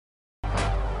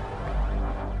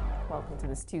Welcome to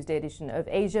this Tuesday edition of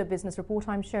Asia Business Report.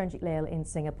 I'm Sharanjit Lail in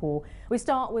Singapore. We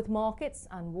start with markets,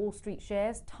 and Wall Street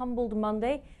shares tumbled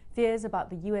Monday. Fears about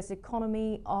the US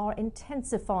economy are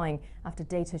intensifying after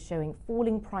data showing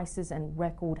falling prices and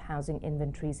record housing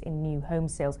inventories in new home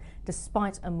sales,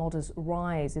 despite a modest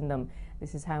rise in them.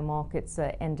 This is how markets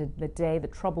ended the day. The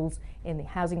troubles in the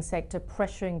housing sector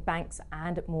pressuring banks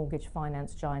and mortgage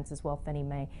finance giants as well, Fannie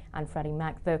Mae and Freddie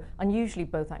Mac, though unusually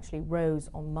both actually rose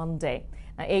on Monday.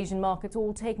 Now, Asian markets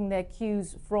all taking their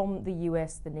cues from the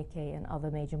US, the Nikkei and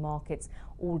other major markets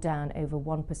all down over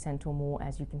 1% or more,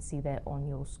 as you can see there on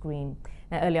your screen.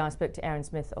 Now, earlier I spoke to Aaron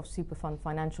Smith of Superfund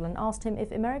Financial and asked him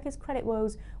if America's credit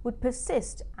woes would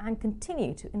persist and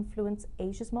continue to influence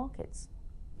Asia's markets.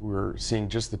 We're seeing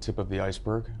just the tip of the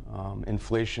iceberg.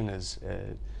 Inflation is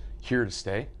here to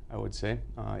stay, I would say,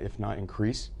 if not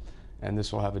increase. And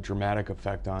this will have a dramatic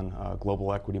effect on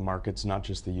global equity markets, not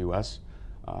just the U.S.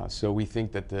 So we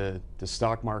think that the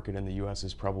stock market in the U.S.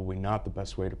 is probably not the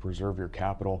best way to preserve your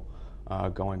capital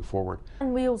going forward.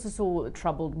 And we also saw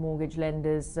troubled mortgage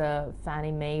lenders,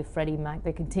 Fannie Mae, Freddie Mac.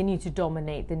 They continue to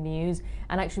dominate the news.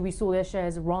 And actually we saw their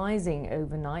shares rising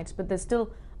overnight, but there's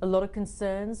still a lot of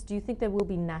concerns. Do you think they will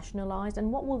be nationalized?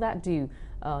 And what will that do,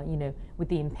 with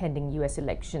the impending U.S.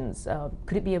 elections?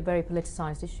 Could it be a very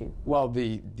politicized issue? Well,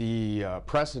 the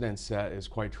precedent set is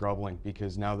quite troubling,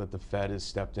 because now that the Fed has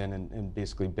stepped in and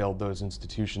basically bailed those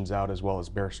institutions out, as well as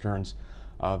Bear Stearns,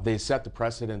 they set the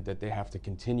precedent that they have to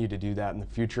continue to do that in the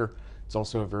future. It's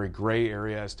also a very gray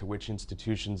area as to which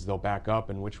institutions they'll back up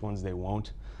and which ones they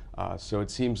won't. So it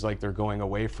seems like they're going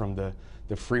away from the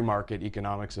free market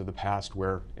economics of the past,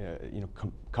 where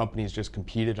companies just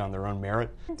competed on their own merit.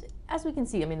 And as we can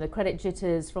see, the credit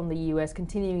jitters from the US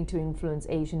continuing to influence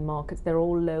Asian markets. They're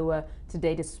all lower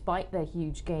today despite their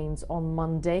huge gains on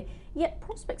Monday. Yet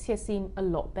prospects here seem a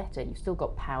lot better. You've still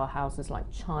got powerhouses like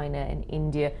China and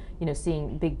India,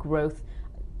 seeing big growth.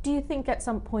 Do you think at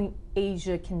some point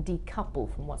Asia can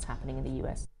decouple from what's happening in the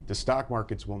US? The stock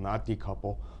markets will not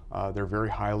decouple. They're very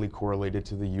highly correlated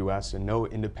to the U.S., and no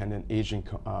independent Asian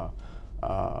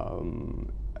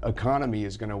economy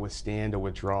is going to withstand a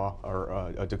withdrawal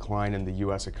or a decline in the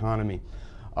U.S. economy.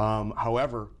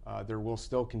 However, there will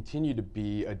still continue to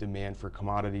be a demand for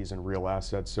commodities and real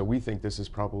assets, so we think this is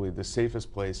probably the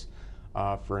safest place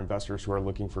for investors who are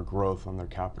looking for growth on their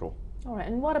capital. All right,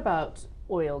 and what about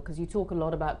oil? Because you talk a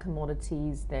lot about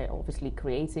commodities. They're obviously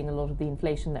creating a lot of the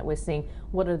inflation that we're seeing.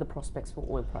 What are the prospects for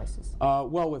oil prices?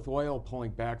 Well, with oil pulling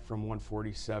back from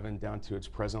 147 down to its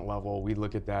present level, we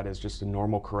look at that as just a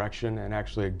normal correction and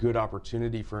actually a good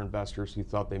opportunity for investors who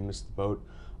thought they missed the boat.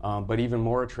 But even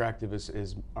more attractive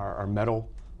is our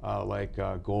metal, like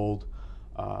gold,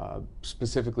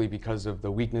 specifically because of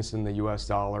the weakness in the U.S.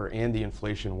 dollar and the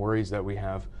inflation worries that we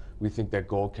have. We think that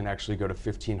gold can actually go to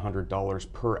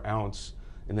 $1,500 per ounce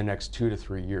in the next 2 to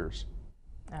 3 years.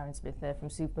 Aaron Smith there from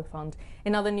Superfund.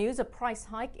 In other news, a price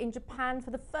hike in Japan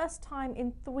for the first time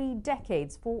in 3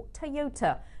 decades for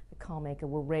Toyota. The carmaker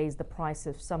will raise the price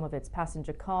of some of its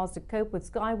passenger cars to cope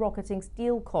with skyrocketing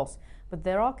steel costs, but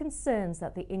there are concerns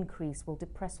that the increase will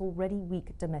depress already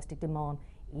weak domestic demand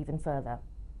even further.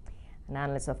 And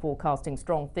analysts are forecasting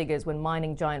strong figures when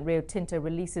mining giant Rio Tinto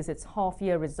releases its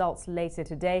half-year results later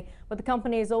today. But the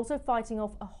company is also fighting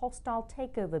off a hostile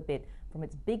takeover bid from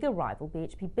its bigger rival,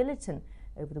 BHP Billiton.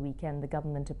 Over the weekend, the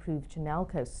government approved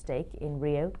Chinalco's stake in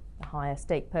Rio. The higher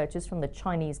stake purchase from the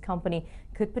Chinese company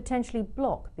could potentially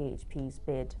block BHP's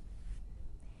bid.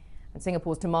 And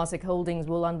Singapore's Temasek Holdings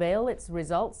will unveil its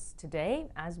results today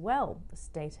as well. The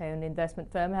state-owned investment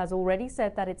firm has already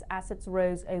said that its assets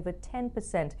rose over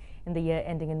 10% in the year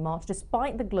ending in March,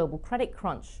 despite the global credit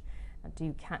crunch. Now,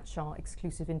 do catch our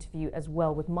exclusive interview as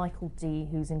well with Michael D,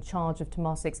 who's in charge of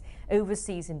Temasek's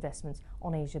overseas investments,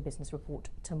 on Asia Business Report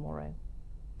tomorrow.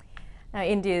 Now,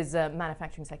 India's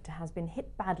manufacturing sector has been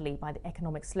hit badly by the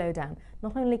economic slowdown.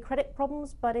 Not only credit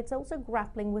problems, but it's also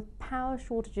grappling with power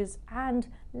shortages and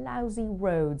lousy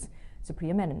roads.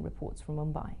 Supriya Menon reports from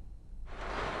Mumbai.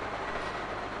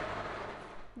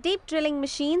 Deep drilling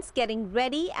machines getting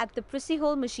ready at the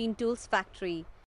Prisihole Machine Tools factory.